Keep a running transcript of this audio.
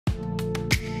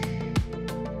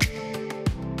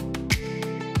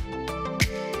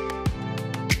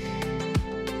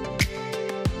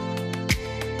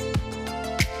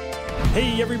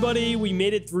Hey everybody, we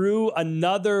made it through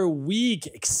another week.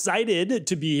 Excited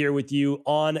to be here with you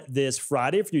on this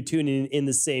Friday. If you're tuning in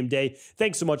the same day,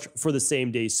 thanks so much for the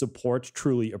same day support.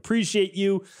 Truly appreciate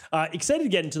you. Excited to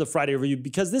get into the Friday review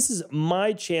because this is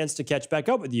my chance to catch back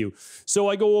up with you. So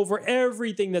I go over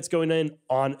everything that's going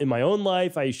on in my own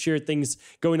life. I share things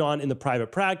going on in the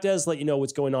private practice, let you know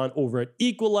what's going on over at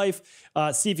Equal Life.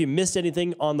 See if you missed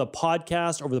anything on the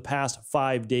podcast over the past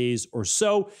 5 days or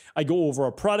so. I go over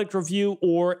a product review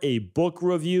or a book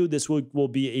review. This will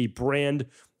be a brand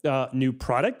new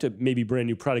product, maybe brand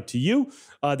new product to you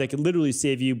that could literally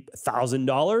save you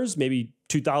 $1,000, maybe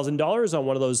 $2,000 on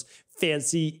one of those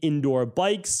fancy indoor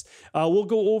bikes. We'll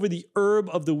go over the herb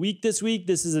of the week this week.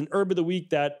 This is an herb of the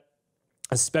week that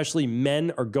especially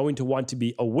men are going to want to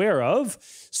be aware of.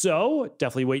 So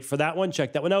definitely wait for that one.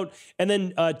 Check that one out. And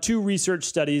then 2 research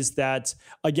studies that,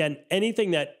 again,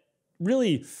 anything that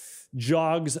really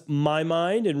jogs my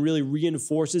mind and really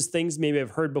reinforces things maybe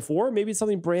I've heard before. Maybe it's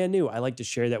something brand new. I like to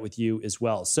share that with you as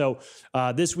well. So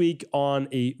this week on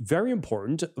a very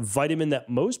important vitamin that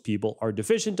most people are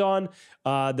deficient on,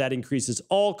 that increases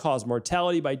all-cause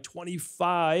mortality by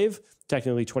 25,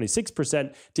 technically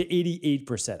 26% to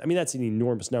 88%. I mean, that's an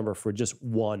enormous number for just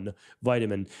one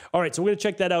vitamin. All right, so we're going to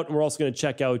check that out, and we're also going to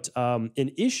check out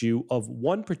an issue of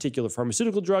one particular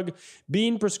pharmaceutical drug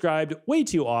being prescribed way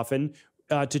too often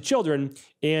to children,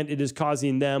 and it is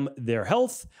causing them their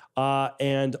health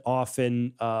and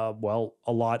often, a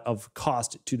lot of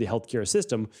cost to the healthcare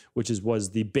system, which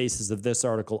was the basis of this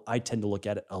article. I tend to look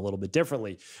at it a little bit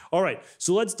differently. All right,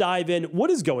 so let's dive in. What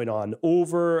is going on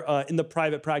over in the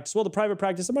private practice? Well, the private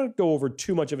practice, I'm not going to go over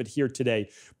too much of it here today,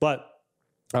 but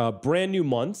brand new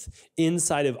month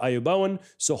inside of Ayubowen.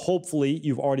 So hopefully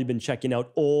you've already been checking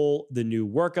out all the new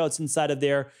workouts inside of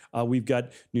there. We've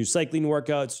got new cycling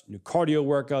workouts, new cardio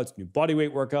workouts, new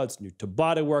bodyweight workouts, new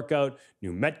Tabata workout,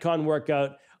 new Metcon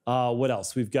workout. What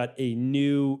else? We've got a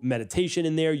new meditation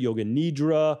in there, Yoga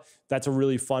Nidra. That's a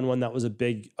really fun one. That was a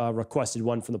big requested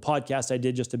one from the podcast I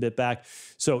did just a bit back.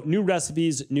 So new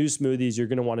recipes, new smoothies. You're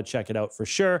going to want to check it out for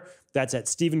sure. That's at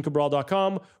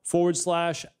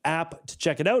stephencabral.com/app to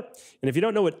check it out. And if you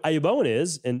don't know what Ayubowen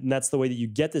is, and that's the way that you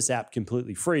get this app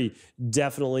completely free,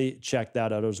 definitely check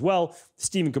that out as well.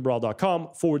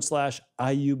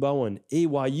 stephencabral.com/Ayubowen,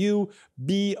 AYUBOWAN.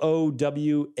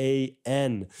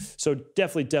 So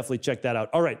definitely check that out.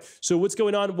 All right. So what's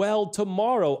going on? Well,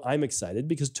 tomorrow I'm excited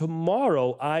because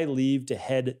tomorrow I leave to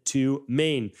head to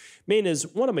Maine. Maine is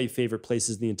one of my favorite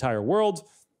places in the entire world.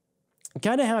 I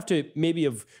kind of have to maybe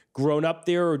have grown up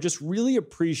there or just really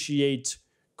appreciate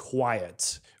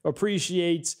quiet,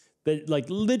 appreciate the, like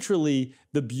literally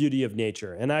the beauty of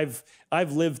nature. And I've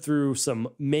lived through some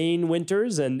Maine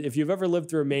winters, and if you've ever lived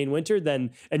through a Maine winter,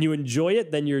 and you enjoy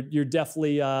it, then you're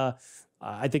definitely I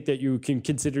think that you can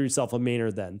consider yourself a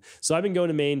Mainer then. So I've been going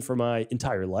to Maine for my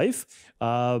entire life,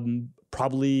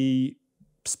 probably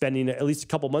spending at least a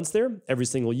couple months there every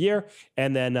single year,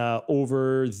 and then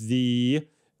over the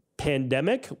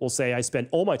pandemic, we'll say I spent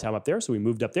all my time up there. So we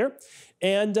moved up there.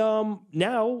 And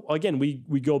now, again, we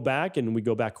go back, and we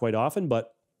go back quite often,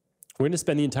 but we're going to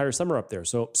spend the entire summer up there.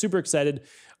 So super excited.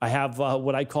 I have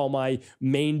what I call my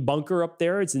main bunker up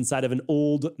there. It's inside of an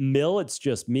old mill. It's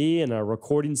just me and a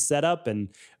recording setup. And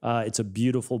it's a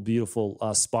beautiful, beautiful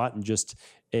spot, and just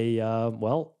a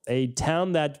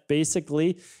town that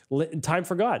basically time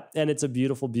forgot. And it's a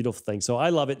beautiful, beautiful thing. So I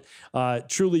love it.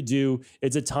 Truly do.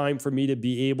 It's a time for me to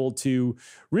be able to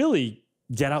really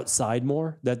get outside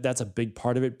more. That's a big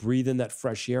part of it. Breathe in that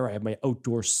fresh air. I have my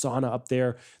outdoor sauna up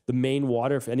there. The Maine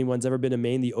water, if anyone's ever been to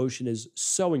Maine, the ocean is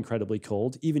so incredibly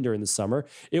cold, even during the summer.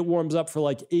 It warms up for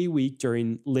like a week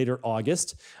during later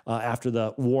August after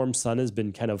the warm sun has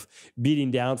been kind of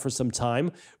beating down for some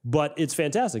time. But it's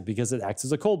fantastic because it acts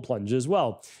as a cold plunge as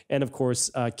well. And of course,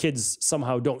 kids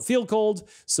somehow don't feel cold,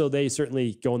 so they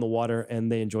certainly go in the water and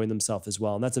they enjoy themselves as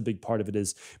well. And that's a big part of it,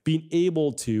 is being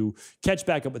able to catch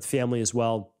back up with family as well.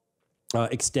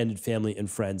 Extended family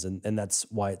and friends, and that's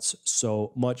why it's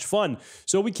so much fun.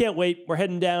 So we can't wait. We're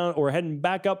heading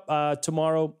back up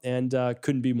tomorrow, and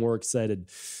couldn't be more excited.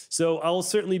 So I'll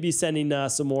certainly be sending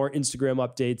some more Instagram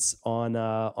updates on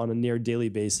a near daily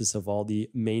basis of all the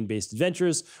Maine-based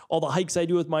adventures, all the hikes I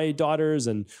do with my daughters,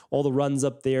 and all the runs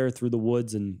up there through the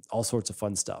woods, and all sorts of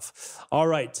fun stuff. All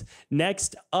right,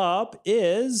 next up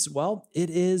is, well, it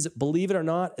is, believe it or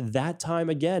not, that time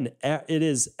again. It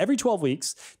is every 12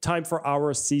 weeks, time for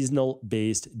our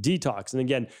seasonal-based detox. And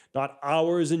again, not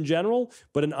ours in general,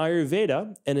 but in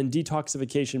Ayurveda and in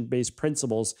detoxification-based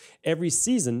principles, every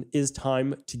season is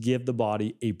time to give the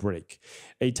body a break,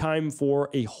 a time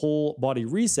for a whole body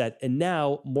reset. And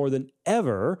now, more than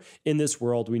forever in this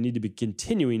world, we need to be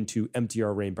continuing to empty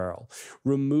our rain barrel,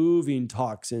 removing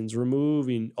toxins,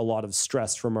 removing a lot of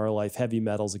stress from our life, heavy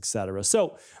metals, etc.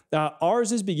 So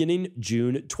ours is beginning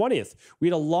June 20th. We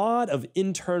had a lot of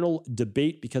internal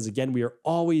debate because, again, we are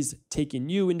always taking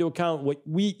you into account, what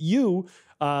we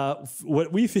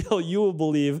feel you will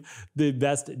believe the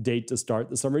best date to start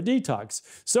the summer detox.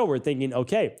 So we're thinking,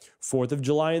 okay, 4th of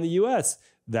July in the US,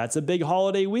 that's a big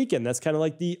holiday weekend. That's kind of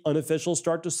like the unofficial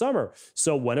start to summer.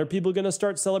 So when are people going to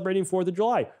start celebrating 4th of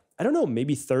July? I don't know,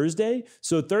 maybe Thursday.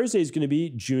 So Thursday is going to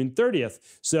be June 30th.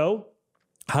 So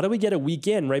how do we get a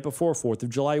weekend right before 4th of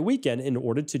July weekend in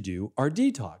order to do our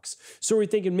detox? So we're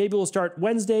thinking maybe we'll start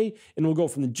Wednesday and we'll go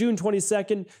from the June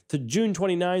 22nd to June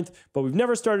 29th, but we've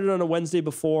never started on a Wednesday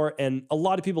before. And a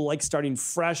lot of people like starting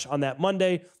fresh on that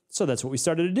Monday. So that's what we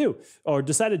started to do or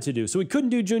decided to do. So we couldn't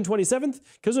do June 27th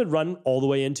because it would run all the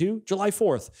way into July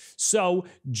 4th. So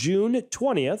June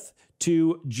 20th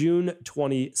to June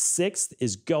 26th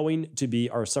is going to be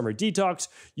our summer detox.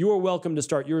 You are welcome to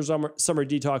start your summer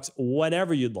detox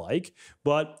whenever you'd like,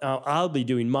 but I'll be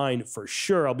doing mine for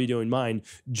sure. I'll be doing mine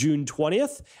June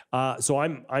 20th. So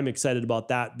I'm excited about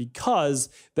that because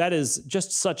that is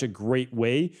just such a great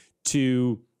way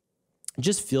to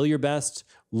just feel your best,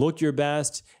 look your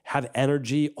best, have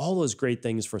energy, all those great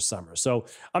things for summer. So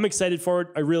I'm excited for it.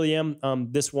 I really am.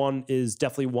 This one is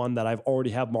definitely one that I've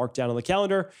already have marked down on the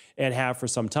calendar and have for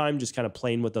some time, just kind of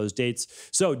playing with those dates.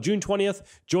 So June 20th,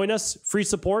 join us, free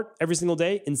support every single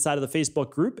day inside of the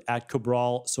Facebook group at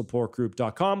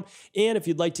cabralsupportgroup.com. And if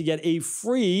you'd like to get a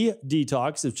free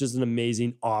detox, which is an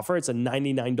amazing offer, it's a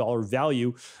 $99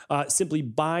 value, simply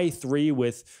buy 3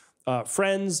 with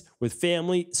friends, with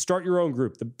family, start your own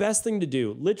group. The best thing to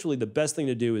do, literally the best thing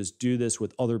to do is do this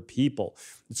with other people.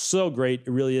 It's so great.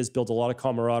 It really is built a lot of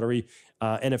camaraderie.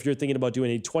 And if you're thinking about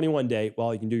doing a 21-day,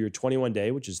 well, you can do your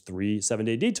 21-day, which is 3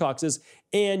 7-day detoxes,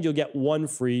 and you'll get 1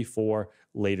 free for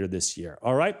later this year.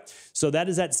 All right. So that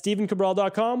is at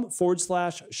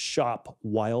stephencabral.com/shop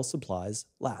while supplies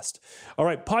last. All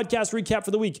right. Podcast recap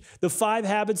for the week. The 5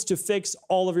 habits to fix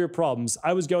all of your problems.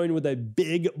 I was going with a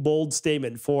big, bold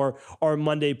statement for our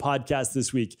Monday podcast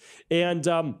this week.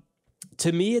 And,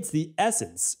 to me, it's the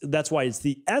essence. That's why it's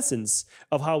the essence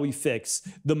of how we fix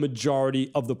the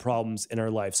majority of the problems in our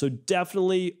life. So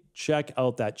definitely check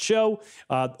out that show.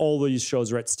 All these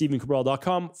shows are at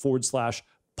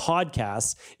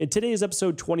stephencabral.com/podcasts. And today is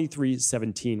episode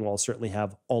 2317. Well, I'll certainly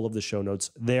have all of the show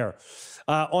notes there.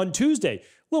 On Tuesday,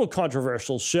 a little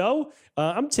controversial show.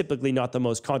 I'm typically not the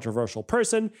most controversial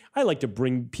person. I like to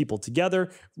bring people together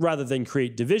rather than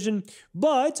create division.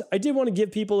 But I did want to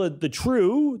give people the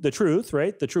truth,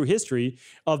 right? The true history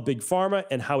of Big Pharma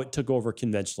and how it took over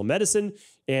conventional medicine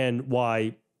and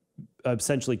why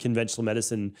essentially conventional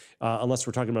medicine, unless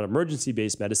we're talking about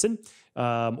emergency-based medicine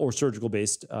or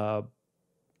surgical-based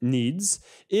needs,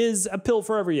 is a pill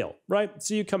for every ill, right?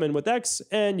 So you come in with X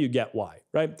and you get Y,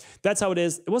 right? That's how it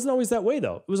is. It wasn't always that way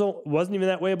though. It wasn't even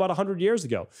that way about 100 years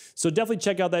ago. So definitely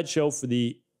check out that show for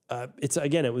the,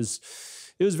 it was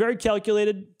very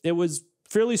calculated. It was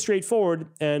fairly straightforward.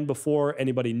 And before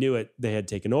anybody knew it, they had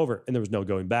taken over and there was no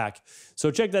going back. So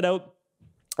check that out.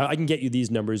 I can get you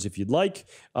these numbers if you'd like.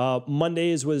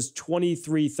 Mondays was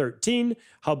 2313.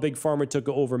 How Big Pharma took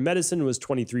over medicine was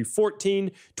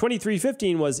 2314.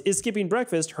 2315 was, is skipping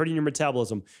breakfast hurting your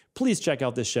metabolism? Please check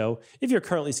out this show. If you're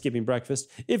currently skipping breakfast,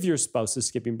 if your spouse is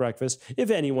skipping breakfast, if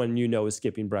anyone you know is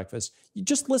skipping breakfast, you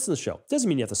just listen to the show. Doesn't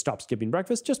mean you have to stop skipping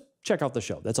breakfast. Just check out the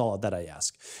show. That's all that I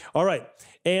ask. All right.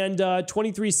 And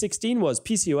 2316 was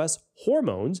PCOS,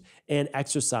 hormones, and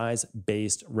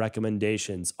exercise-based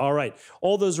recommendations. All right.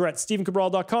 All those are at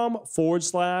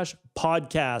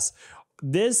stephencabral.com/podcast.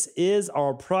 This is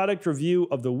our product review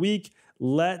of the week.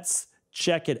 Let's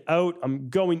check it out. I'm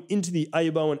going into the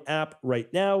iBone app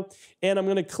right now, and I'm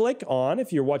going to click on,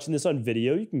 if you're watching this on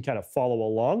video, you can kind of follow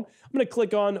along. I'm going to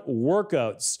click on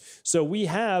workouts. So we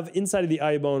have inside of the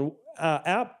iBone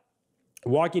app,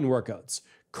 walking workouts,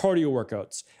 cardio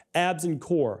workouts, abs and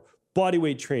core,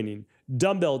 bodyweight training,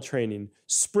 dumbbell training,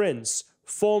 sprints,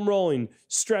 foam rolling,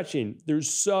 stretching. There's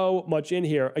so much in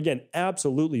here. Again,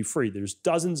 absolutely free. There's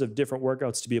dozens of different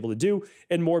workouts to be able to do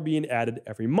and more being added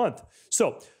every month.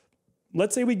 So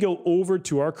let's say we go over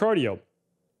to our cardio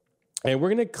and we're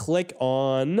going to click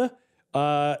on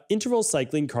interval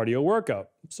cycling cardio workout.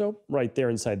 So right there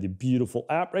inside the beautiful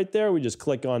app right there, we just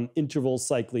click on interval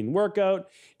cycling workout.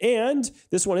 And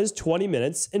this one is 20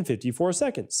 minutes and 54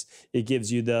 seconds. It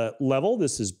gives you the level.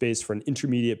 This is based for an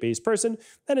intermediate based person.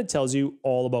 And it tells you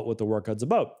all about what the workout's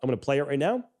about. I'm going to play it right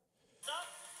now. Nice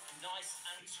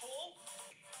and tall,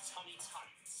 tummy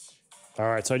tight. All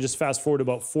right, so I just fast forward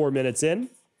about 4 minutes in,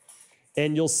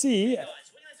 and you'll see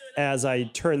as I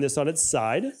turn this on its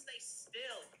side.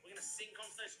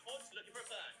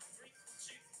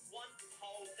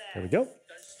 There we go.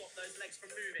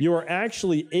 You are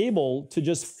actually able to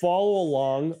just follow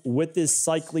along with this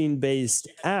cycling-based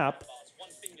app,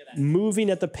 moving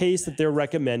at the pace that they're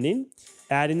recommending,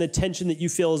 adding the tension that you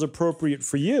feel is appropriate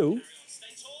for you,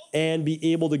 and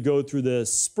be able to go through the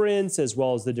sprints as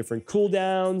well as the different cool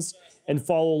downs and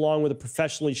follow along with a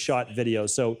professionally shot video.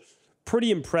 So pretty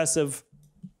impressive,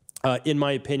 in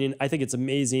my opinion. I think it's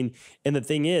amazing. And the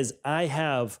thing is, I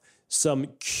have some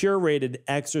curated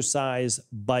exercise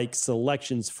bike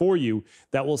selections for you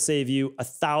that will save you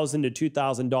 $1,000 to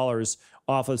 $2,000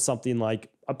 off of something like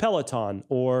a Peloton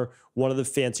or one of the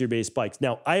fancier based bikes.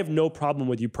 Now, I have no problem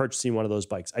with you purchasing one of those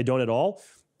bikes. I don't at all.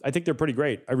 I think they're pretty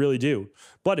great. I really do.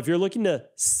 But if you're looking to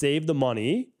save the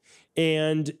money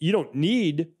and you don't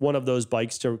need one of those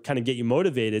bikes to kind of get you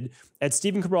motivated, at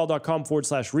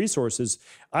StephenCabral.com/resources,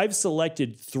 I've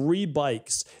selected 3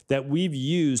 bikes that we've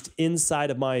used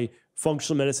inside of my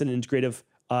functional medicine and integrative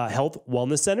health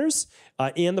wellness centers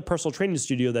and the personal training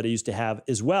studio that I used to have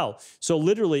as well. So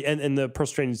literally, and the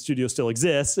personal training studio still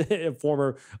exists. A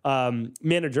former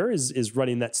manager is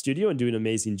running that studio and doing an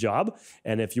amazing job.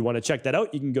 And if you want to check that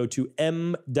out, you can go to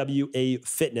MWA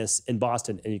Fitness in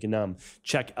Boston and you can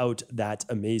check out that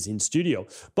amazing studio.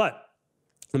 But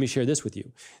let me share this with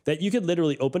you, that you could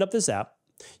literally open up this app.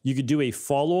 You could do a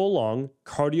follow along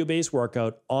cardio-based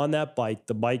workout on that bike.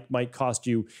 The bike might cost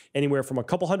you anywhere from a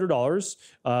couple $100s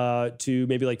to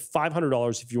maybe like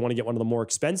 $500 if you want to get one of the more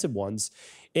expensive ones.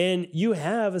 And you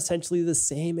have essentially the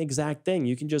same exact thing.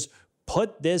 You can just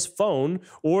put this phone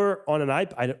or on an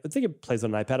iPad. I think it plays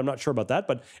on an iPad. I'm not sure about that,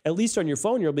 but at least on your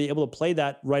phone, you'll be able to play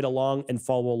that right along and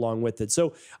follow along with it.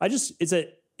 So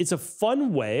it's a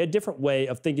fun way, a different way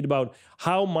of thinking about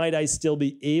how might I still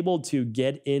be able to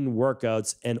get in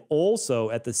workouts and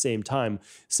also at the same time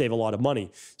save a lot of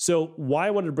money. So why I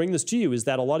wanted to bring this to you is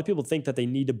that a lot of people think that they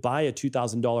need to buy a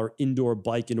 $2,000 indoor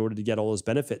bike in order to get all those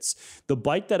benefits. The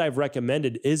bike that I've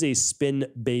recommended is a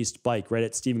spin-based bike, right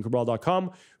at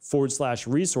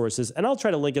StephenCabral.com/resources. And I'll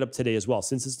try to link it up today as well.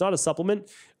 Since it's not a supplement,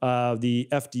 the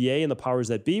FDA and the powers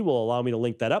that be will allow me to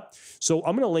link that up. So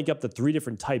I'm going to link up the 3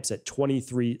 different types at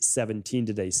 $23.17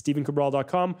 today.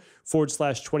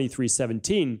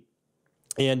 StephenCabral.com/2317.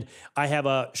 And I have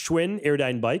a Schwinn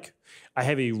Airdyne bike. I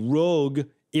have a Rogue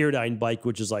Airdyne bike,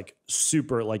 which is like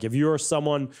super, like if you're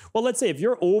someone, well, let's say if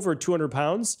you're over 200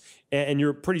 pounds and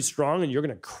you're pretty strong and you're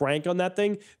going to crank on that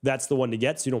thing, that's the one to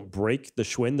get so you don't break the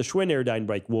Schwinn. The Schwinn Airdyne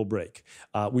bike will break.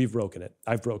 We've broken it.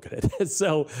 I've broken it.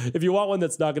 So if you want one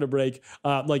that's not going to break,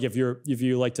 like if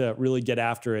you like to really get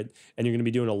after it and you're going to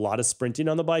be doing a lot of sprinting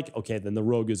on the bike, okay, then the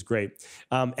Rogue is great.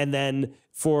 And then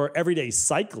for everyday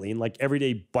cycling, like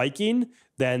everyday biking,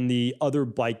 then the other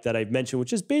bike that I've mentioned,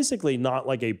 which is basically not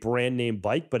like a brand name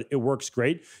bike, but it works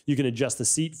great. You can adjust the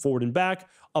seat forward and back,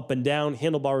 up and down,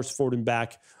 handlebars forward and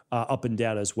back, up and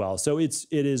down as well. So it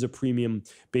is a premium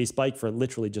based bike for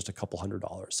literally just a couple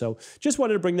 $100s. So just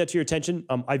wanted to bring that to your attention.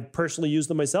 I personally use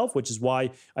them myself, which is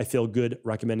why I feel good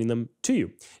recommending them to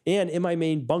you. And in my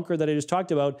main bunker that I just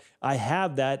talked about, I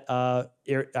have that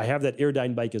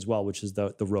Airdyne bike as well, which is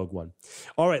the Rogue one.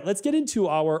 All right, let's get into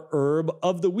our herb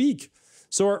of the week.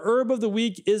 So our herb of the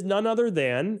week is none other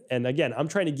than, and again, I'm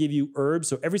trying to give you herbs.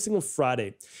 So every single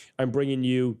Friday, I'm bringing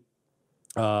you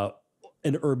an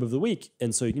herb of the week.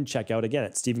 And so you can check out again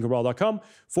at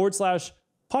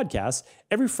StephenCabral.com/podcast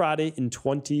every Friday in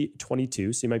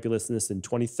 2022. So you might be listening to this in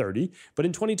 2030, but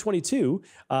in 2022,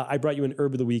 I brought you an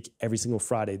herb of the week every single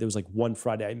Friday. There was like one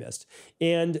Friday I missed.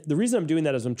 And the reason I'm doing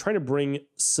that is I'm trying to bring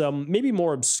some maybe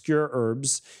more obscure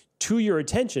herbs to your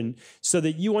attention so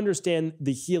that you understand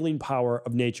the healing power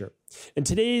of nature. And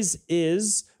today's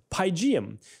is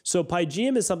Pygeum. So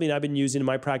Pygeum is something I've been using in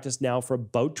my practice now for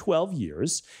about 12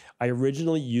 years. I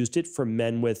originally used it for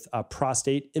men with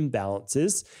prostate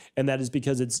imbalances, and that is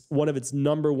because it's one of its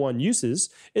number one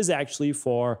uses is actually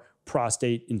for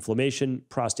prostate inflammation,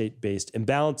 prostate-based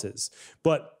imbalances.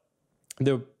 But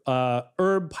the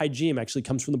herb Pygeum actually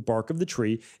comes from the bark of the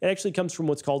tree. It actually comes from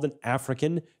what's called an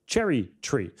African cherry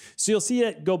tree. So you'll see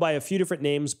it go by a few different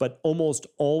names, but almost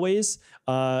always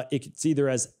it's either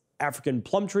as African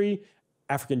plum tree,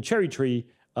 African cherry tree,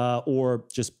 or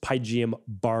just Pygeum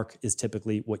bark is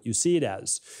typically what you see it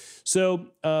as.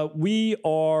 So we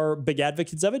are big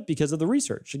advocates of it because of the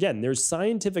research. Again, there's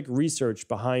scientific research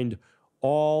behind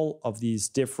all of these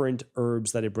different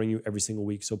herbs that I bring you every single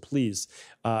week. So please,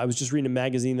 I was just reading a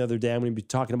magazine the other day. I'm going to be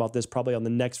talking about this probably on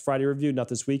the next Friday review, not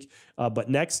this week, but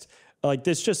next. Like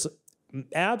this just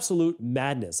absolute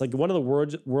madness. Like one of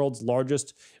the world's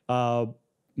largest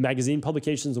magazine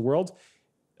publications in the world.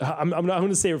 I'm going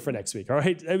to save it for next week. All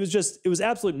right. It was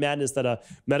absolute madness that a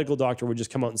medical doctor would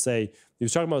just come out and say, he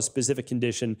was talking about a specific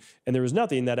condition and there was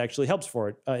nothing that actually helps for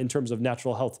it in terms of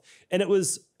natural health. And it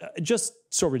was just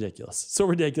so ridiculous,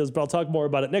 but I'll talk more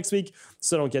about it next week.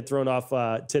 So don't get thrown off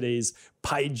today's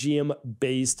Pygeum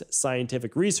based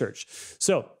scientific research.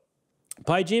 So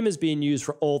Pygeum is being used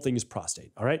for all things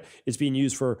prostate, all right? It's being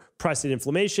used for prostate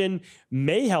inflammation,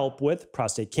 may help with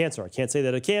prostate cancer. I can't say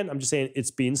that it can. I'm just saying it's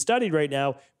being studied right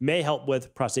now, may help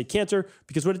with prostate cancer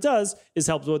because what it does is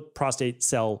helps with prostate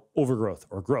cell overgrowth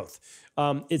or growth.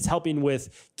 It's helping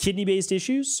with kidney-based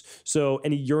issues, so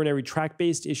any urinary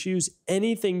tract-based issues,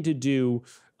 anything to do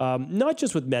not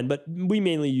just with men, but we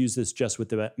mainly use this just with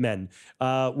the men,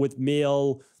 with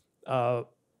male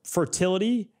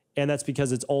fertility. And that's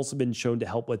because it's also been shown to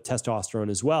help with testosterone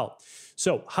as well.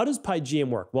 So how does Pygeum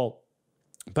work? Well,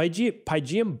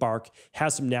 Pygeum bark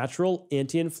has some natural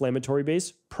anti-inflammatory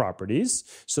based properties.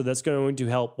 So that's going to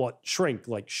help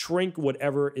shrink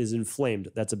whatever is inflamed.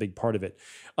 That's a big part of it.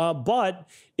 But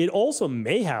it also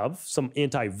may have some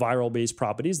antiviral based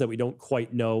properties that we don't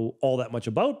quite know all that much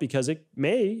about because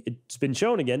it's been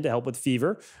shown again to help with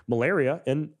fever, malaria,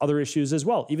 and other issues as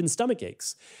well, even stomach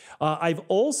aches. I've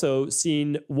also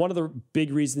seen one of the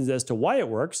big reasons as to why it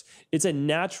works. It's a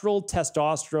natural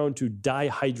testosterone to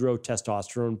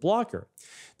dihydrotestosterone blocker.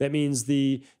 That means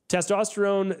the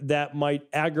testosterone that might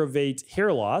aggravate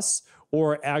hair loss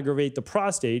or aggravate the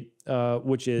prostate,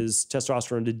 which is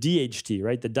testosterone to DHT,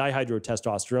 right? The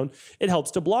dihydrotestosterone, it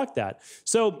helps to block that.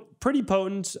 So pretty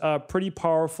potent, pretty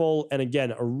powerful, and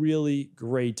again, a really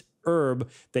great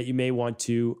herb that you may want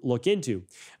to look into.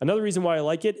 Another reason why I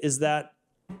like it is that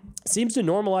it seems to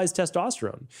normalize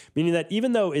testosterone, meaning that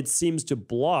even though it seems to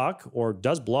block or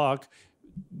does block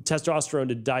testosterone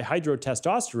to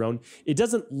dihydrotestosterone, it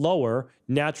doesn't lower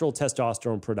natural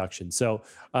testosterone production. So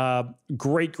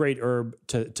great herb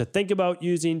to think about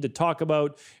using, to talk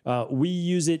about. We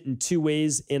use it in two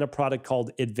ways in a product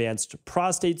called Advanced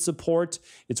Prostate Support.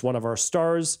 It's one of our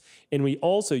stars. And we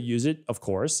also use it, of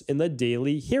course, in the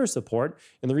daily hair support.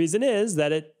 And the reason is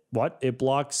that it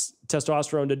blocks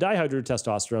testosterone to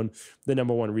dihydrotestosterone, the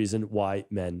number one reason why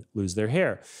men lose their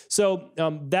hair. So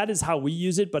that is how we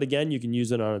use it. But again, you can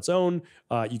use it on its own.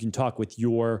 You can talk with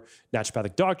your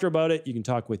naturopathic doctor about it. You can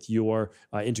talk with your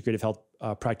integrative health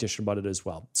practitioner about it as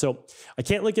well. So I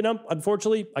can't link it up,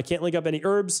 unfortunately. I can't link up any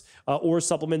herbs or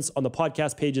supplements on the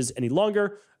podcast pages any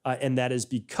longer. And that is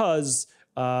because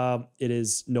it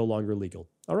is no longer legal.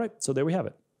 All right, so there we have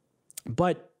it.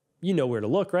 But you know where to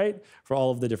look, right? For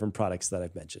all of the different products that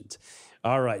I've mentioned.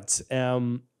 All right.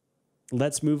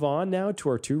 Let's move on now to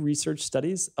our two research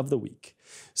studies of the week.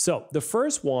 So the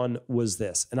first one was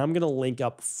this, and I'm going to link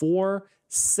up 4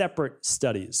 separate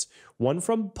studies. One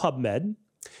from PubMed,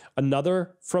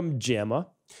 another from JAMA,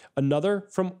 another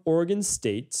from Oregon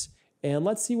State, and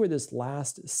let's see where this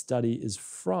last study is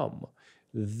from.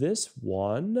 This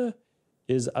one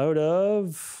is out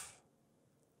of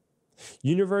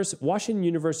Washington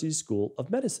University School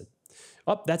of Medicine.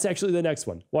 That's actually the next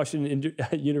one. Washington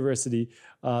University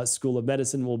School of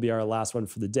Medicine will be our last one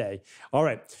for the day. All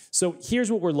right. So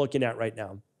here's what we're looking at right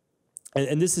now.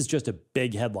 And this is just a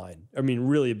big headline. I mean,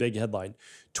 really a big headline.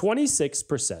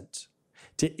 26%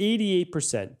 to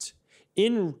 88%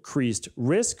 increased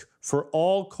risk for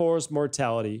all-cause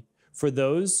mortality for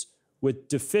those with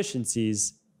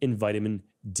deficiencies in vitamin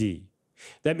D.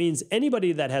 That means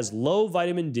anybody that has low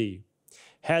vitamin D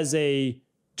has a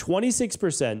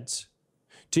 26%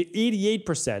 to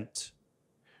 88%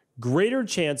 greater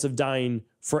chance of dying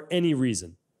for any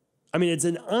reason. I mean, it's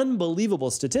an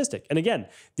unbelievable statistic. And again,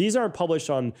 these aren't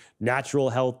published on natural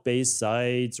health-based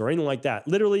sites or anything like that.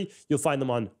 Literally, you'll find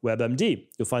them on WebMD.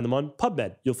 You'll find them on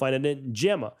PubMed. You'll find it in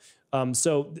JAMA.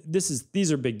 So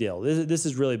these are big deal. This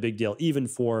is really a big deal, even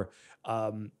for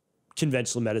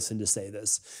conventional medicine to say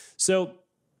this. So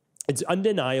it's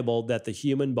undeniable that the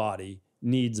human body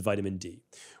needs vitamin D.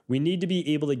 We need to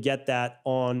be able to get that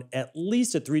on at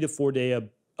least a 3 to 4 day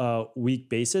a week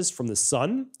basis from the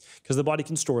sun because the body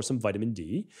can store some vitamin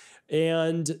D.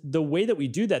 And the way that we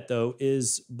do that, though,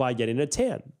 is by getting a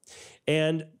tan.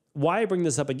 And why I bring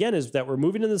this up again is that we're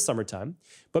moving into the summertime,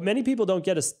 but many people don't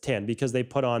get a tan because they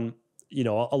put on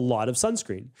a lot of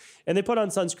sunscreen. And they put on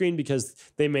sunscreen because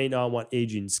they may not want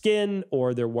aging skin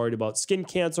or they're worried about skin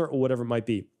cancer or whatever it might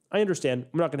be. I understand.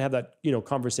 I'm not going to have that,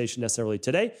 conversation necessarily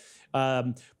today.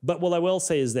 But what I will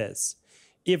say is this.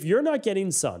 If you're not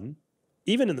getting sun,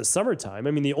 even in the summertime,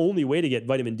 I mean, the only way to get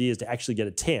vitamin D is to actually get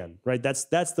a tan, right?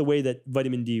 That's the way that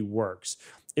vitamin D works.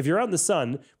 if you're out in the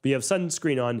sun, but you have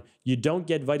sunscreen on, you don't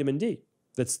get vitamin D.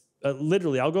 That's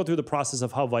literally, I'll go through the process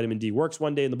of how vitamin D works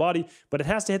one day in the body, but it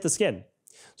has to hit the skin.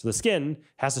 So the skin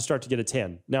has to start to get a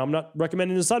tan. Now, I'm not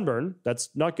recommending a sunburn. That's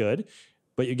not good,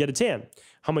 but you get a tan.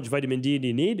 How much vitamin D do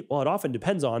you need? Well, it often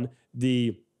depends on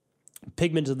the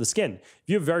pigment of the skin. If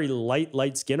you have very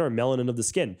light skin, or melanin of the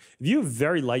skin, if you have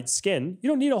very light skin, you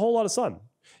don't need a whole lot of sun.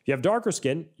 If you have darker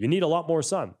skin, you need a lot more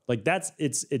sun. Like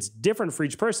it's different for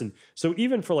each person. So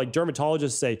even for like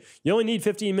dermatologists say, you only need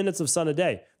 15 minutes of sun a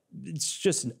day. It's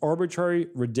just an arbitrary,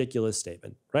 ridiculous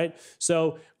statement, right?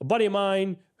 So a buddy of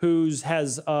mine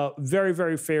has very,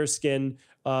 very fair skin,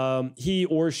 he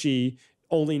or she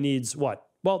only needs what?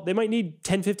 Well, they might need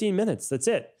 10, 15 minutes. That's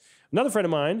it. Another friend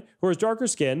of mine who has darker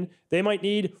skin, they might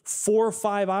need 4 or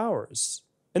 5 hours.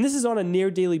 And this is on a near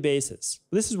daily basis.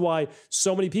 This is why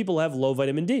so many people have low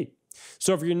vitamin D.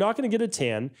 So if you're not going to get a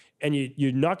tan and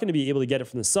you're not going to be able to get it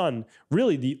from the sun,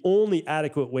 really the only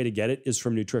adequate way to get it is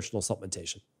from nutritional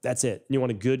supplementation. That's it. And you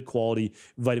want a good quality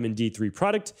vitamin D3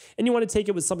 product, and you want to take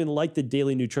it with something like the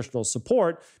daily nutritional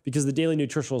support, because the daily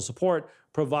nutritional support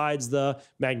provides the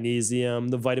magnesium,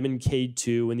 the vitamin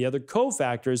K2, and the other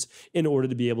cofactors in order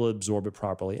to be able to absorb it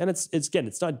properly. And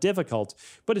it's not difficult,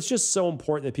 but it's just so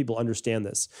important that people understand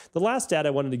this. The last stat I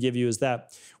wanted to give you is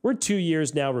that we're 2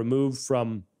 years now removed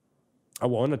from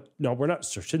we're not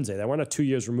 2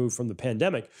 years removed from the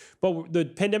pandemic, but the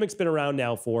pandemic's been around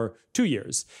now for 2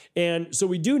 years. And so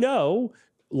we do know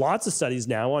lots of studies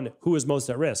now on who is most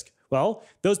at risk. Well,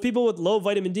 those people with low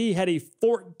vitamin D had a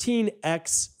 14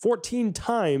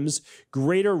 times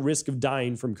greater risk of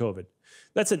dying from COVID.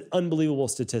 That's an unbelievable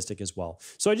statistic as well.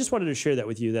 So I just wanted to share that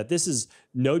with you, that this is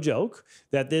no joke,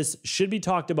 that this should be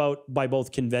talked about by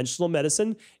both conventional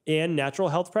medicine and natural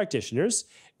health practitioners,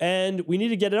 and we need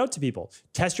to get it out to people.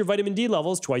 Test your vitamin D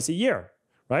levels twice a year,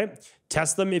 right?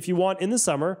 Test them if you want in the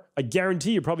summer. I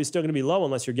guarantee you're probably still going to be low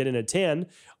unless you're getting a tan,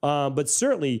 but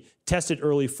certainly test it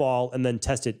early fall and then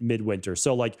test it midwinter.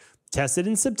 So like test it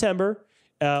in September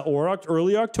or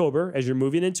early October as you're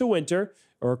moving into winter,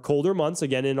 or colder months.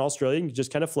 Again, in Australia, you can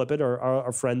just kind of flip it, or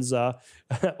our friends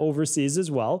overseas as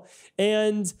well.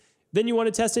 And then you want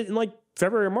to test it in like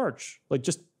February or March. Like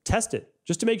just test it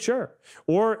just to make sure.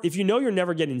 Or if you know you're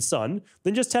never getting sun,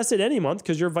 then just test it any month,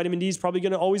 because your vitamin D is probably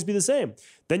going to always be the same.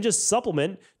 Then just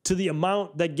supplement to the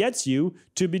amount that gets you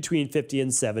to between 50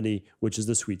 and 70, which is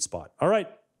the sweet spot. All right.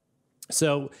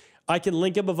 So I can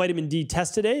link up a vitamin D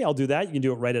test today. I'll do that. You can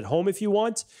do it right at home if you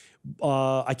want.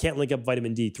 I can't link up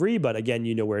vitamin D3, but again,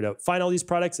 you know where to find all these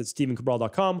products at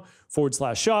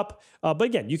stevencabral.com/shop. But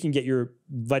again, you can get your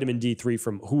vitamin D3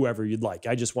 from whoever you'd like.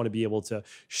 I just want to be able to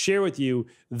share with you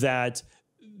that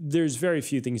there's very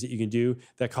few things that you can do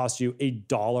that cost you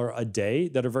 $1 a day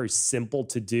that are very simple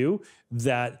to do,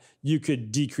 that you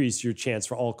could decrease your chance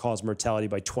for all-cause mortality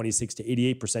by 26 to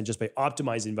 88% just by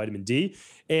optimizing vitamin D.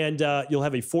 And you'll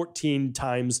have a 14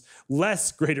 times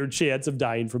less greater chance of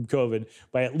dying from COVID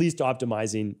by at least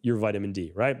optimizing your vitamin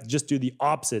D, right? Just do the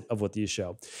opposite of what these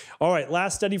show. All right,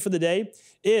 last study for the day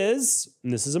is,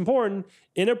 and this is important,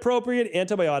 inappropriate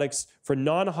antibiotics for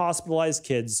non-hospitalized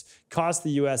kids cost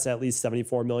the U.S. at least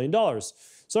 $74 million.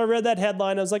 So I read that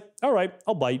headline. I was like, all right,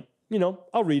 I'll bite.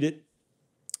 I'll read it.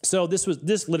 So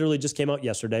this literally just came out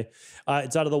yesterday.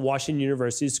 It's out of the Washington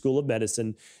University School of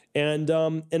Medicine, and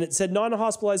it said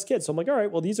non-hospitalized kids. So I'm like, all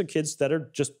right, well, these are kids that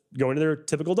are just going to their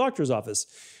typical doctor's office.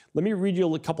 Let me read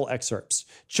you a couple excerpts.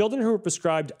 Children who were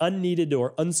prescribed unneeded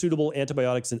or unsuitable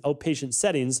antibiotics in outpatient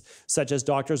settings, such as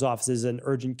doctor's offices and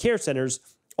urgent care centers,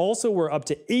 also were up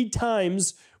to 8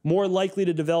 times more likely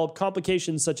to develop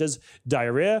complications such as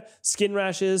diarrhea, skin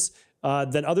rashes,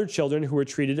 than other children who were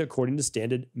treated according to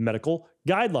standard medical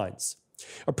guidelines.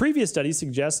 A previous study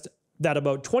suggests that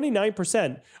about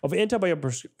 29% of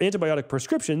antibiotic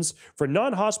prescriptions for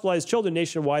non-hospitalized children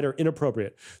nationwide are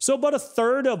inappropriate. So about a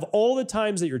third of all the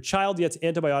times that your child gets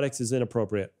antibiotics is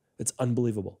inappropriate. It's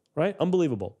unbelievable, right?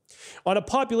 Unbelievable. On a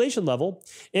population level,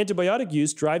 antibiotic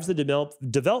use drives the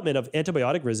development of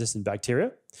antibiotic-resistant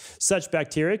bacteria. Such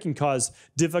bacteria can cause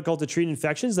difficult-to-treat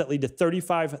infections that lead to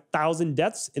 35,000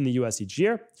 deaths in the U.S. each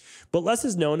year. But less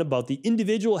is known about the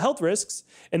individual health risks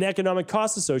and economic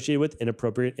costs associated with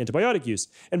inappropriate antibiotic use.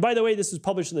 And by the way, this is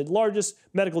published in the largest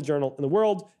medical journal in the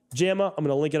world, JAMA. I'm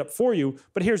going to link it up for you.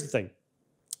 But here's the thing.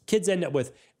 Kids end up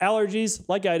with allergies,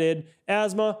 like I did,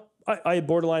 asthma. I had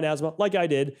borderline asthma, like I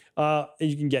did.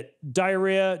 You can get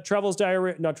diarrhea, not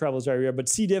traveler's diarrhea, but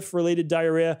C. diff related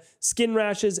diarrhea, skin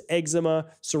rashes, eczema,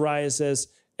 psoriasis,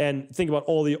 And think about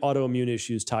all the autoimmune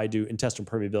issues tied to intestinal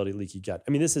permeability, leaky gut.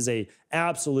 I mean, this is a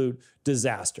absolute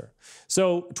disaster.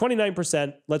 So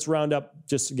 29%, let's round up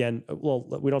just again, well,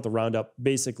 we don't have to round up,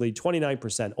 basically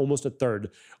 29%, almost a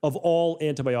third of all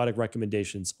antibiotic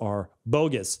recommendations are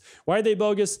bogus. Why are they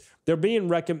bogus? They're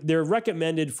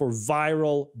recommended for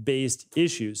viral-based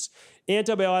issues.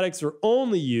 Antibiotics are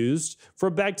only used for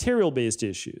bacterial-based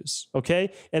issues,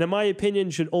 okay? And in my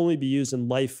opinion, should only be used in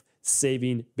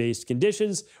life-saving based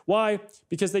conditions. Why?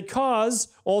 Because they cause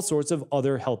all sorts of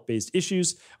other health-based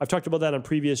issues. I've talked about that on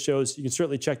previous shows. You can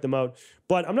certainly check them out.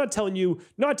 But I'm not telling you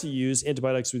not to use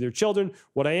antibiotics with your children.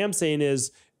 What I am saying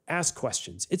is ask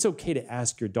questions. It's okay to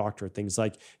ask your doctor things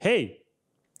like, hey,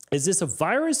 is this a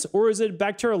virus or is it a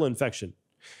bacterial infection?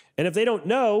 And if they don't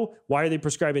know, why are they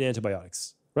prescribing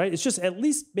antibiotics? Right? It's just at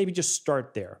least maybe just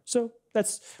start there. So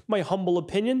that's my humble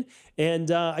opinion.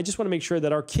 And I just want to make sure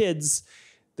that our kids,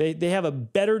 they have a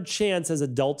better chance as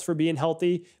adults for being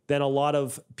healthy than a lot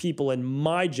of people in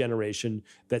my generation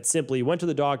that simply went to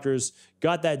the doctors,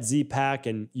 got that Z-Pack,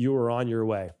 and you were on your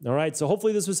way. All right. So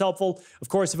hopefully this was helpful. Of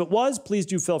course, if it was, please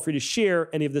do feel free to share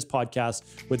any of this podcast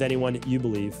with anyone you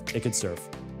believe it could serve.